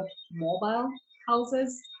little mobile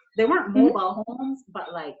houses. They weren't mobile homes,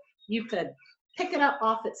 but like you could pick it up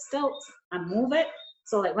off its stilts and move it.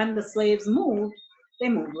 So like when the slaves moved, they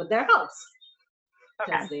moved with their house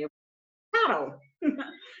because they were chattel.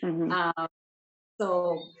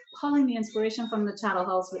 So pulling the inspiration from the chattel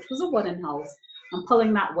house, which was a wooden house, and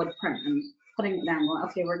pulling that wood print and putting it down, going,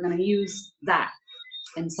 okay, we're going to use that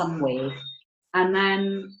in some way. And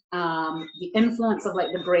then the influence of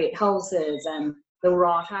like the great houses and the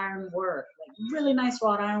wrought iron work, like really nice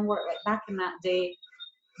wrought iron work. Like back in that day,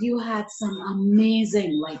 you had some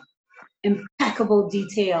amazing, like impeccable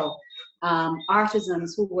detail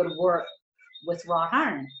artisans who would work with wrought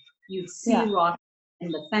iron. You'd see wrought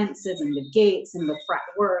in the fences and the gates and the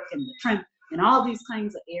fretwork and the trim and all these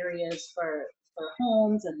kinds of areas for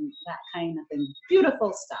homes and that kind of thing.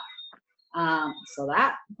 Beautiful stuff. So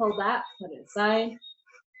that, pull that, put it aside.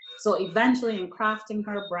 So eventually in crafting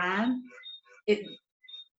her brand, it,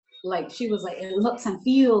 like she was like, it looks and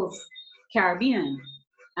feels Caribbean.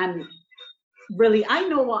 And really, I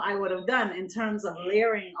know what I would have done in terms of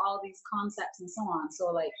layering all these concepts and so on.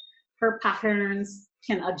 So like her patterns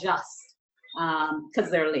can adjust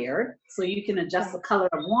because they're layered. So you can adjust the color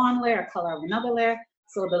of one layer, color of another layer.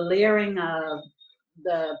 So the layering of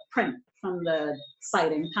the print from the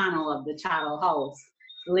siding panel of the chattel house,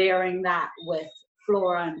 layering that with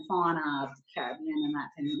flora and fauna of the Caribbean and that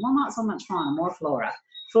thing. Well, not so much fauna, more flora.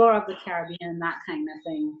 Flora of the Caribbean and that kind of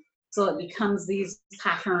thing. So it becomes these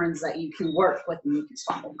patterns that you can work with, and you can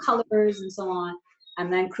swap colors and so on.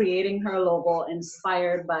 And then creating her logo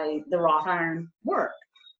inspired by the wrought iron work.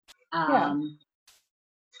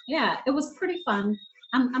 Yeah, it was pretty fun.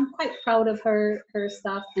 I'm quite proud of her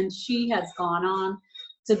stuff, and she has gone on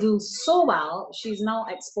to do so well. She's now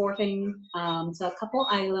exporting to a couple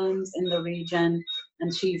islands in the region,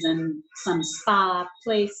 and she's in some spa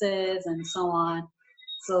places and so on.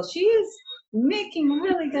 So she is making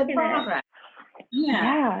really good progress.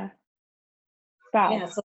 Yeah. Wow. Yeah,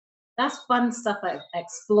 so that's fun stuff, like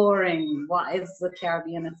exploring what is the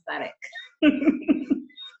Caribbean aesthetic.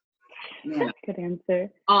 Yeah. Good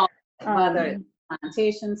answer. Whether it's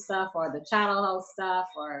plantation stuff or the chattel house stuff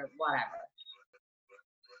or whatever.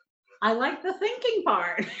 I like the thinking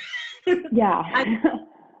part. Yeah. I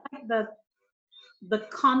like the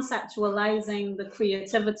conceptualizing, the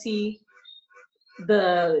creativity,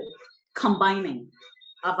 the combining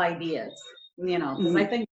of ideas, you know, because I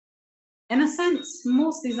think in a sense,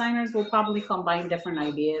 most designers will probably combine different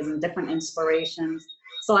ideas and different inspirations.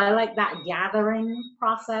 So I like that gathering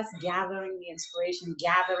process, gathering the inspiration,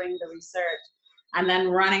 gathering the research, and then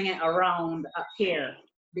running it around up here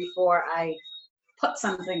before I put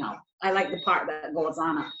something out. I like the part that goes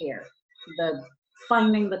on up here, the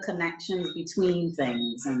finding the connections between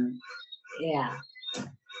things, and yeah.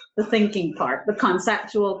 the thinking part, the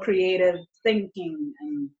conceptual, creative thinking,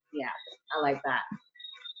 and yeah, I like that.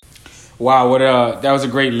 Wow, that was a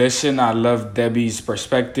great listen. I love Debbie's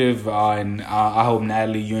perspective, and I hope,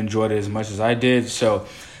 Natalie, you enjoyed it as much as I did. So,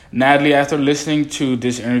 Natalie, after listening to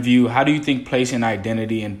this interview, how do you think place and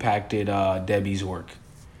identity impacted Debbie's work?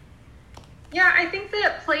 Yeah, I think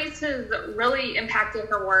that place has really impacted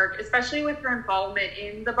her work, especially with her involvement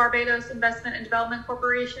in the Barbados Investment and Development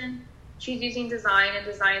Corporation. She's using design and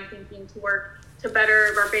design thinking to work to better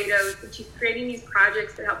Barbados, and she's creating these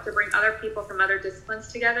projects that help to bring other people from other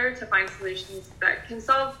disciplines together to find solutions that can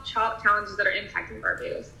solve challenges that are impacting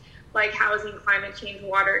Barbados, like housing, climate change,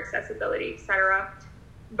 water accessibility, etc.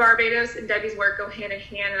 Barbados and Debbie's work go hand in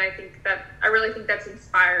hand, and I really think that's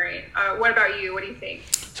inspiring. What about you? What do you think?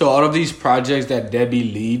 So all of these projects that Debbie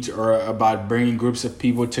leads are about bringing groups of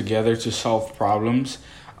people together to solve problems,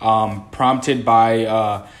 prompted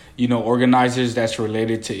by organizers that's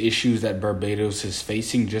related to issues that Barbados is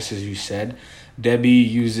facing, just as you said. Debbie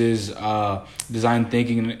uses design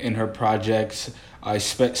thinking in her projects,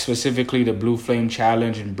 specifically the Blue Flame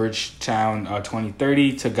Challenge in Bridgetown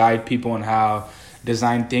 2030, to guide people on how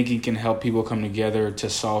design thinking can help people come together to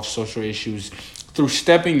solve social issues through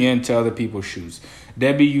stepping into other people's shoes.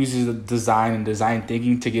 Debbie uses design and design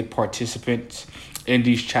thinking to get participants in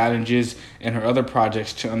these challenges and her other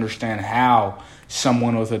projects to understand how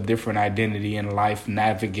someone with a different identity in life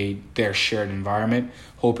navigate their shared environment,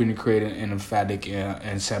 hoping to create an emphatic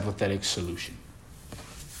and sympathetic solution.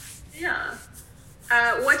 Yeah.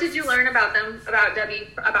 What did you learn about Debbie,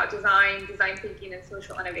 about design thinking, and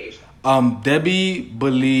social innovation? Debbie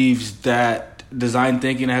believes that design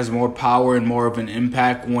thinking has more power and more of an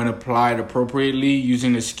impact when applied appropriately,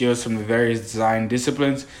 using the skills from the various design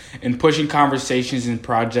disciplines and pushing conversations and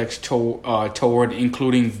projects toward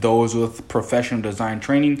including those with professional design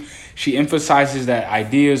training. She emphasizes that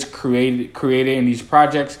ideas created in these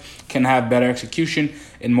projects can have better execution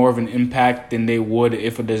and more of an impact than they would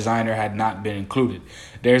if a designer had not been included.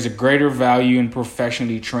 There's a greater value in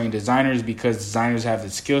professionally trained designers because designers have the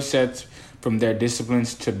skill sets from their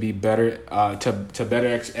disciplines to be better to better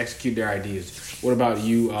execute their ideas. What about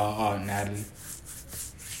you, Natalie?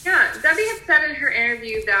 Yeah, Debbie had said in her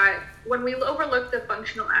interview that when we overlook the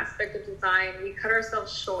functional aspect of design, we cut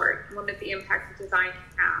ourselves short and limit the impact that design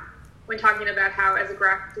can have. When talking about how, as a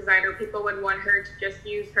graphic designer, people would want her to just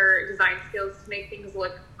use her design skills to make things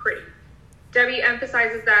look pretty. Debbie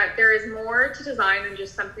emphasizes that there is more to design than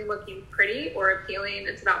just something looking pretty or appealing.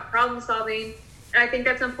 It's about problem solving. And I think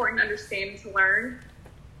that's important to understand and to learn.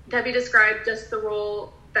 Debbie described just the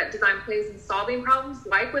role that design plays in solving problems,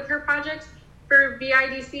 like with her projects for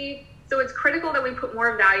BIDC. So it's critical that we put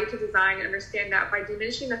more value to design and understand that by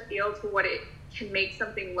diminishing the field to what it can make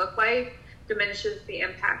something look like, diminishes the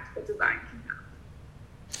impact that design can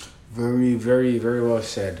have. Very, very, very well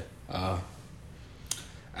said.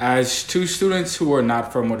 As two students who are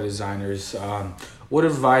not formal designers, what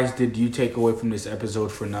advice did you take away from this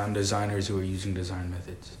episode for non-designers who are using design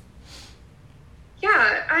methods?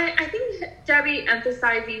 Yeah, I think Debbie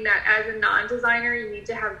emphasizing that as a non-designer, you need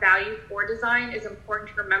to have value for design is important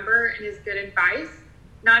to remember and is good advice.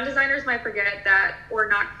 Non-designers might forget that or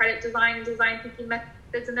not credit design and design thinking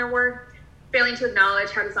methods in their work, failing to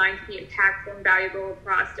acknowledge how design can be impactful and valuable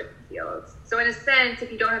across different fields. So in a sense,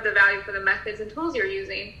 if you don't have the value for the methods and tools you're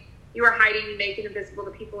using, you are hiding and making invisible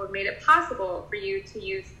the people who have made it possible for you to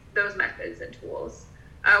use those methods and tools.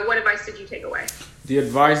 What advice did you take away? The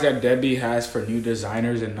advice that Debbie has for new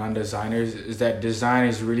designers and non-designers is that design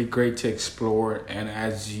is really great to explore, and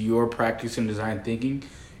as you're practicing design thinking,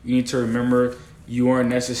 you need to remember you aren't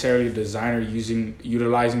necessarily a designer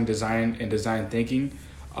utilizing design and design thinking,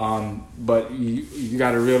 but you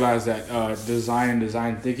got to realize that design and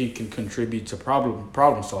design thinking can contribute to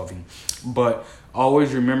problem solving. But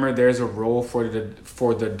always remember there's a role for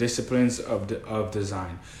the disciplines of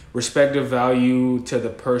design. Respect the value to the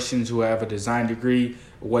persons who have a design degree,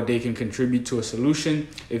 what they can contribute to a solution.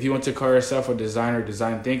 If you want to call yourself a designer,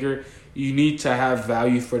 design thinker, you need to have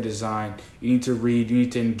value for design. You need to read, you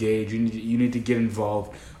need to engage, you need to get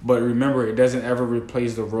involved. But remember, it doesn't ever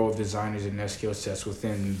replace the role of designers and their skill sets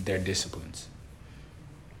within their disciplines.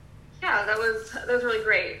 Yeah, that was really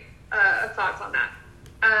great thoughts on that.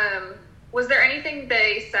 Was there anything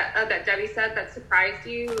they said that Debbie said that surprised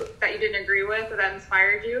you, that you didn't agree with, or that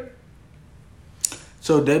inspired you?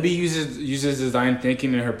 So Debbie uses design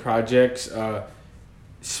thinking in her projects,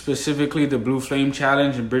 specifically the Blue Flame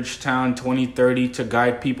Challenge in Bridgetown 2030, to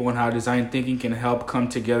guide people on how design thinking can help come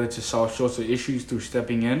together to solve social issues through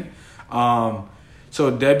stepping in. So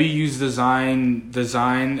Debbie used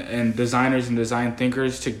design and designers and design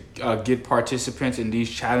thinkers to get participants in these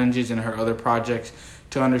challenges and her other projects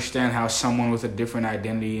to understand how someone with a different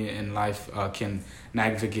identity in life can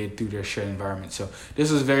navigate through their shared environment. So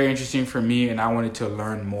this was very interesting for me, and I wanted to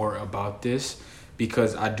learn more about this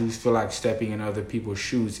because I do feel like stepping in other people's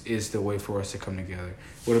shoes is the way for us to come together.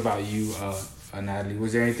 What about you, Natalie?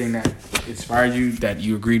 Was there anything that inspired you that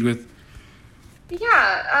you agreed with?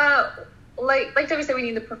 Yeah, like Debbie said, we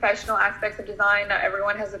need the professional aspects of design. Not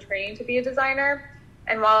everyone has the training to be a designer.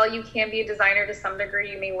 And while you can be a designer to some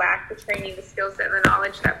degree, you may lack the training, the skill set, and the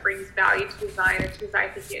knowledge that brings value to design and to design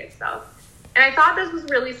thinking itself. And I thought this was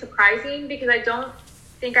really surprising because I don't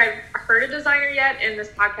think I've heard a designer yet in this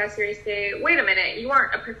podcast series say, wait a minute, you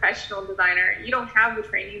aren't a professional designer. You don't have the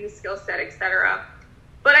training, the skill set, etc.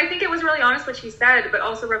 But I think it was really honest what she said, but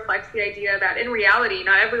also reflects the idea that in reality,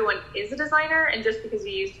 not everyone is a designer. And just because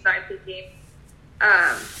you use design thinking,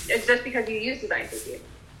 it's just because you use design thinking.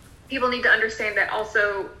 People need to understand that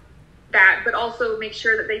also that, but also make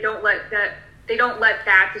sure that they don't let that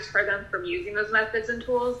deter them from using those methods and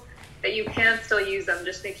tools, that you can still use them.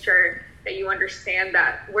 Just make sure that you understand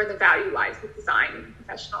that where the value lies with design and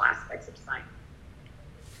professional aspects of design.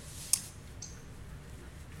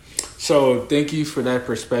 So thank you for that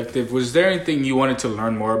perspective. Was there anything you wanted to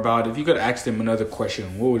learn more about? If you could ask them another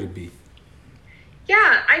question, what would it be?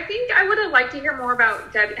 Yeah, I think I would have liked to hear more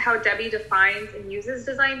about how Debbie defines and uses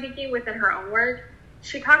design thinking within her own work.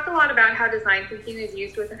 She talked a lot about how design thinking is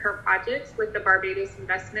used within her projects with the Barbados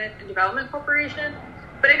Investment and Development Corporation,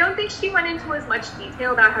 but I don't think she went into as much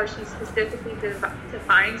detail about how she specifically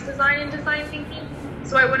defines design and design thinking.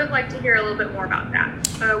 So I would have liked to hear a little bit more about that.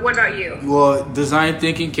 What about you? Well, design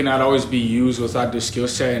thinking cannot always be used without the skill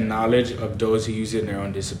set and knowledge of those who use it in their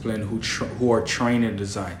own discipline, who are trained in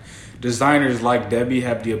design. Designers like Debbie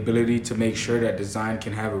have the ability to make sure that design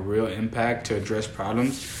can have a real impact to address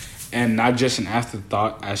problems and not just an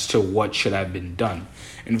afterthought as to what should have been done.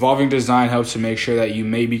 Involving design helps to make sure that you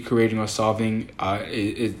may be creating or solving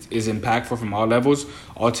is impactful from all levels,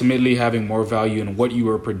 ultimately having more value in what you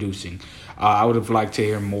are producing. I would have liked to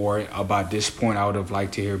hear more about this point. I would have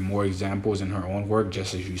liked to hear more examples in her own work,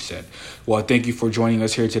 just as you said. Well, thank you for joining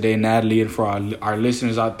us here today, Natalie. And for our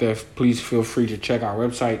listeners out there, please feel free to check our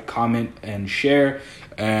website, comment, and share.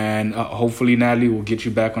 And hopefully, Natalie will get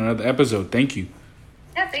you back on another episode. Thank you.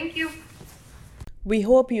 Yeah, thank you. We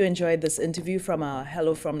hope you enjoyed this interview from our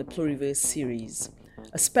Hello from the Pluriverse series.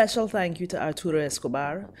 A special thank you to Arturo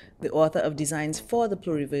Escobar, the author of Designs for the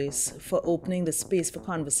Pluriverse, for opening the space for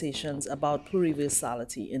conversations about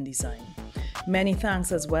pluriversality in design. Many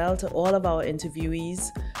thanks as well to all of our interviewees,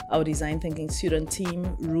 our design thinking student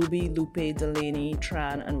team, Ruby, Lupe, Delaney,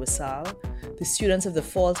 Tran, and Wissal, the students of the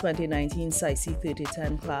Fall 2019 SAICI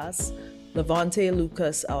 3010 class, Levante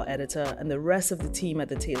Lucas, our editor, and the rest of the team at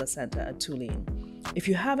the Taylor Center at Tulane. If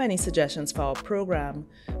you have any suggestions for our program,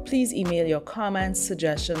 please email your comments,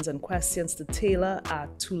 suggestions, and questions to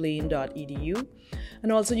taylor@tulane.edu.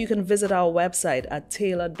 And also you can visit our website at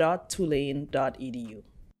taylor.tulane.edu.